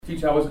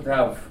Teach, how was it to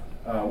have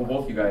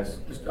both you guys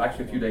just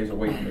actually a few days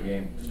away from the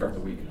game to start the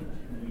week?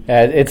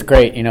 Yeah, it's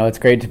great. It's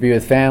great to be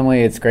with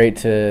family. It's great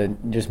to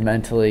just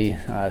mentally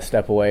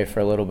step away for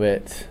a little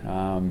bit,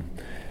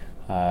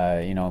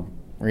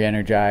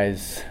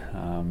 re-energize,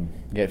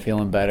 get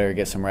feeling better,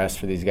 get some rest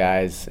for these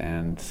guys.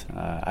 And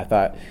I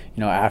thought,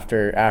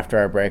 after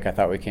our break, I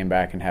thought we came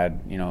back and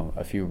had,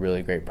 a few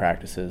really great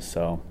practices.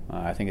 So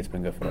I think it's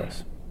been good for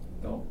us.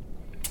 No.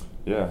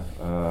 Yeah,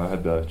 I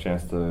had the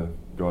chance to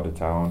go out of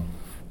town,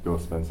 go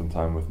spend some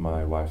time with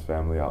my wife's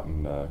family out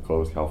in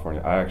Clovis,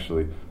 California.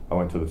 I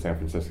went to the San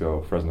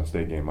Francisco Fresno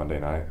State game Monday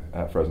night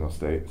at Fresno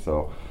State,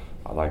 so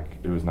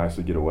it was nice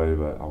to get away,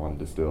 but I wanted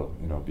to still,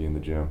 be in the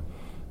gym.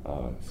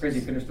 Crazy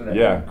finish to that.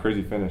 Yeah,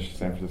 crazy finish.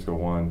 San Francisco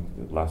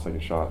won, last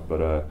second shot,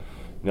 but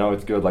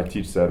it's good. Like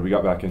Teach said, we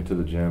got back into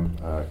the gym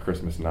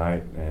Christmas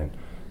night and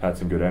had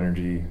some good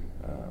energy.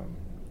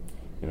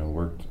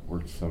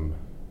 Worked some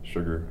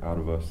sugar out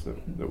of us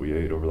that we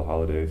ate over the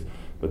holidays,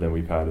 but then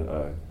we've had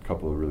a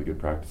couple of really good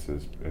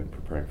practices in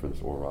preparing for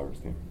this Oral Roberts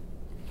team.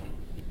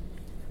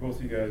 Both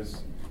of you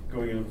guys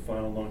going into the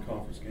final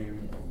non-conference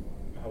game,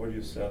 how would you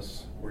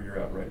assess where you're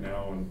at right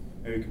now, and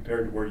maybe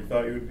compared to where you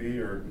thought you would be,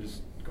 or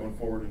just going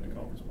forward into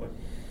conference play?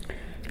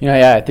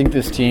 Yeah, I think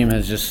this team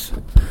has just,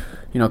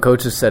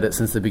 Coach has said it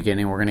since the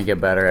beginning. We're going to get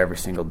better every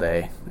single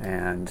day,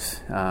 and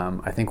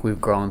I think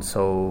we've grown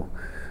so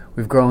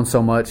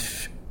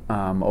much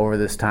over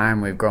this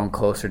time. We've grown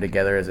closer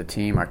together as a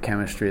team. Our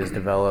chemistry has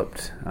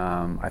developed.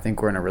 I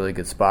think we're in a really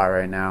good spot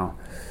right now.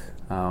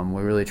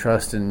 We really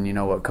trust in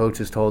what Coach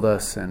has told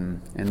us and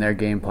in their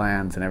game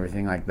plans and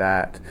everything like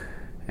that.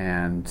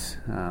 And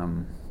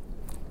I'm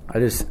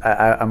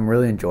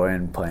really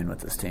enjoying playing with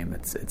this team.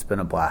 It's been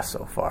a blast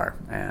so far,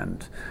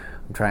 and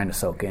I'm trying to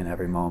soak in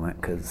every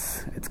moment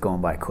because it's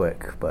going by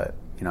quick. But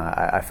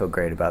I feel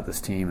great about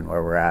this team and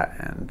where we're at,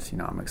 and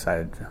I'm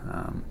excited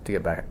to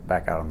get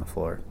back out on the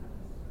floor.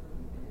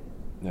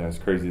 Yeah, it's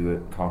crazy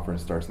that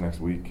conference starts next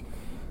week.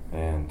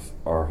 And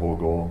our whole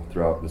goal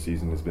throughout the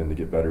season has been to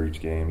get better each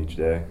game, each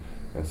day.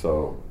 And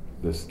so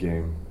this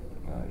game,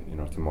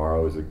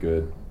 tomorrow is a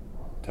good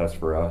test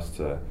for us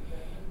to,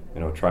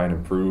 try and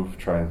improve,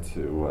 trying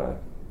to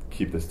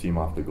keep this team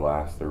off the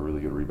glass. They're a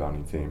really good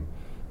rebounding team.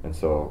 And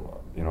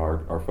so,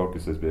 our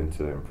focus has been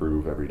to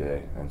improve every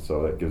day. And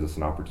so that gives us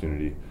an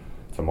opportunity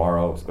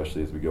tomorrow,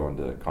 especially as we go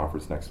into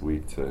conference next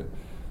week, to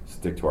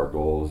stick to our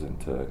goals and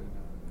to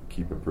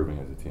keep improving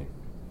as a team.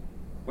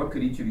 What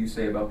could each of you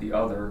say about the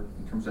other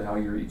in terms of how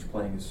you're each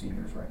playing as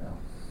seniors right now?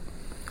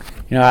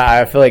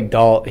 I feel like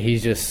Dalt,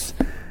 he's just,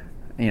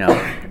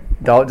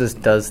 Dalt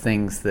just does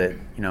things that,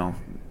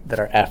 that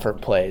are effort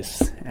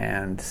plays.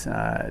 And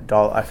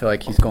Dalt, I feel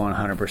like he's going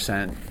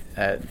 100%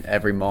 at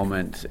every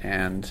moment.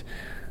 And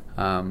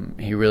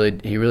he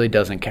really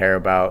doesn't care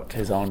about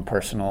his own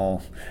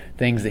personal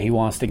things that he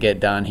wants to get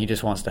done. He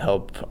just wants to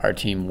help our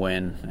team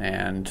win.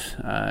 And,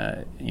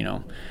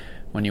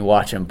 when you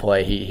watch him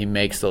play, he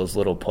makes those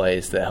little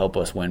plays that help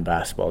us win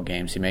basketball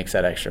games. He makes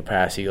that extra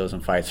pass. He goes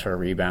and fights for a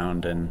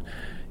rebound, and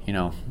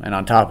and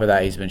on top of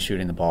that, he's been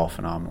shooting the ball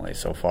phenomenally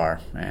so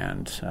far,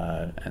 and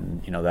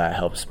that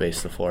helps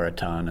space the floor a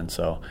ton. And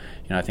so,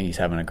 I think he's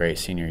having a great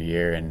senior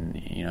year, and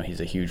he's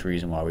a huge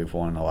reason why we've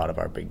won a lot of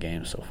our big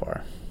games so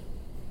far.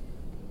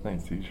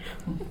 Thanks, TJ.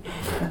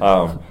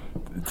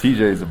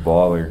 TJ's a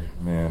baller,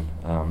 man.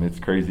 It's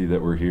crazy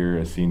that we're here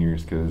as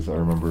seniors because I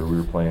remember we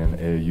were playing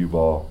AAU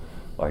ball.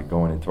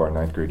 Going into our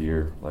 9th grade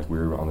year, we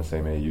were on the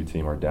same AAU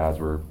team. Our dads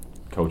were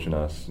coaching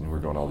us, and we were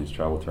going to all these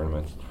travel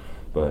tournaments.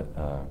 But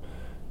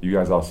you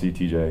guys all see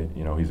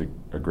TJ, he's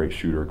a great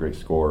shooter, a great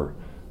scorer,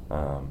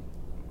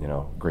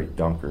 great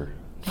dunker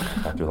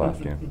after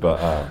last game. But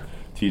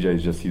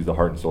TJ's he's the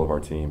heart and soul of our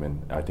team,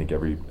 and I think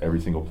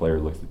every single player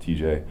looks to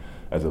TJ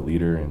as a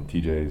leader, and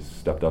TJ's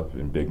stepped up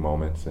in big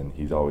moments, and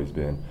he's always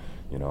been,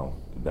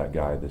 that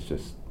guy that's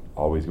just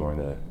always going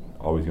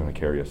to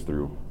carry us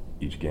through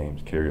each game,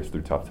 carry us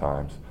through tough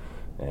times.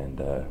 And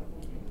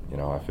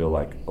I feel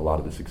like a lot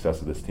of the success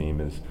of this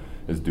team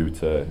is due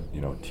to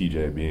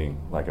TJ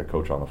being like a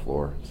coach on the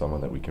floor,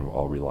 someone that we can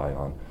all rely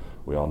on.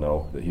 We all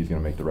know that he's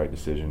going to make the right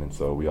decision, and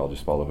so we all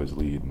just follow his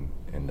lead,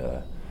 and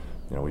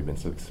we've been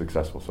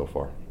successful so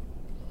far.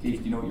 Keith,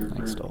 do you know what your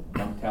career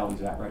dunk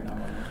tally's at right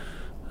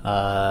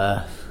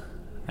now?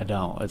 I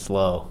don't. It's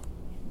low.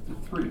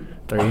 3.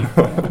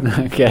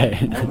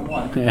 Okay. More than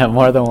one. Yeah,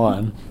 more than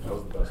one. That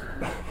was the best.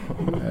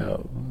 Yeah.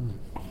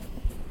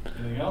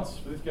 Anything else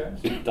for these guys?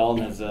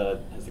 Dalton, has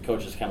the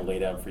coaches kind of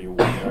laid out for you?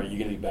 Are you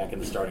going to be back in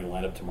the starting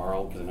lineup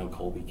tomorrow? Because I know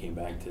Colby came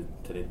back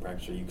today to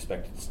practice. Are you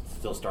expected to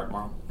still start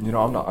tomorrow?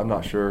 I'm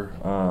not sure.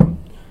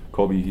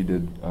 Colby, he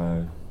did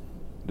a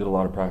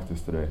lot of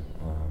practice today,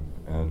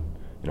 and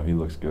he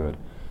looks good.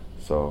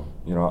 So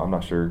I'm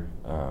not sure.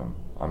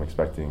 I'm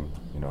expecting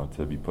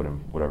to be put in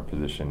whatever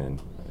position,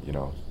 and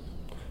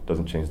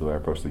doesn't change the way I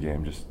approach the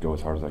game. Just go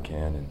as hard as I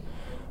can,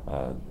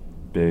 and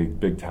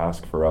big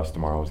task for us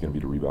tomorrow is going to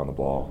be to rebound the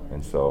ball.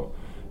 And so,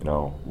 you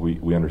know,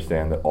 we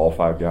understand that all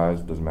 5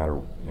 guys, doesn't matter,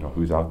 you know,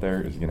 who's out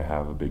there, is going to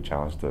have a big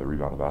challenge to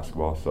rebound the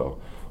basketball. So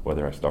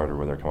whether I start or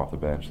whether I come off the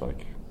bench,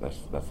 like that's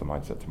the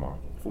mindset tomorrow.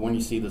 For when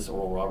you see this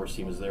Oral Roberts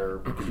team,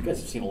 because you guys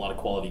have seen a lot of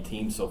quality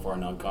teams so far in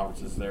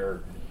non-conference, is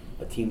there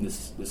a team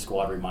this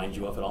squad reminds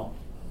you of at all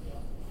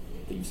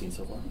that you've seen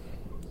so far?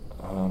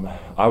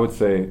 I would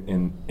say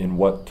in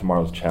what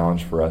tomorrow's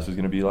challenge for us is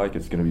going to be like,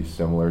 it's going to be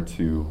similar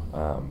to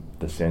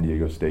the San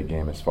Diego State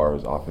game as far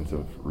as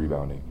offensive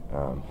rebounding.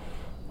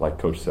 Like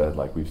Coach said,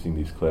 like we've seen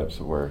these clips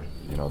where,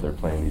 you know, they're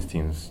playing these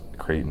teams,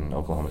 Creighton,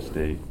 Oklahoma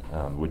State,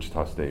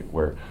 Wichita State,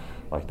 where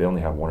like they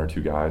only have 1 or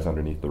 2 guys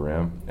underneath the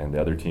rim, and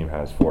the other team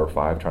has 4 or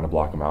 5 trying to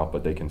block them out,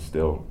 but they can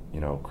still, you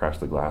know, crash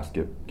the glass,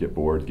 get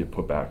boards, get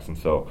putbacks. And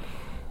so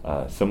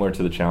similar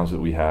to the challenge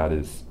that we had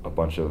is a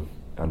bunch of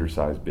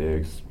undersized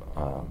bigs.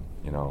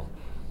 You know,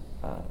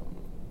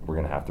 we're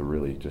going to have to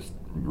really just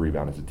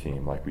rebound as a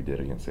team like we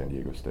did against San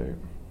Diego State.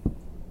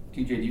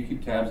 TJ, do you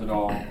keep tabs at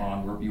all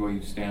on where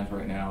BYU stands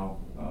right now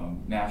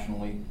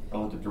nationally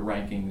relative to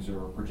rankings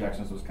or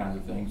projections, those kinds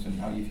of things, and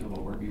how do you feel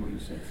about where BYU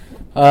sits?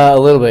 A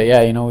little bit,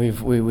 yeah. You know, we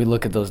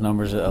look at those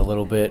numbers a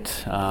little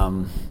bit.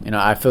 You know,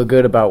 I feel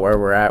good about where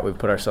we're at. We've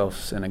put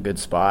ourselves in a good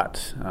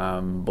spot.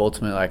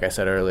 Ultimately, like I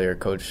said earlier,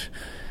 Coach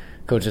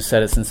has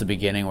said it since the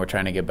beginning. We're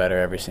trying to get better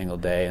every single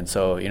day, and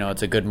so you know,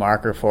 it's a good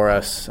marker for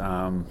us.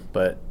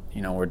 But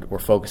you know, we're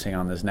focusing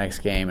on this next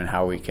game and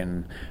how we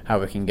can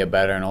get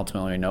better, and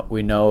ultimately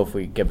we know if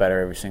we get better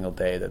every single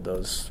day that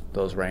those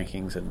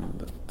rankings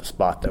and the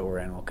spot that we're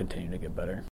in will continue to get better.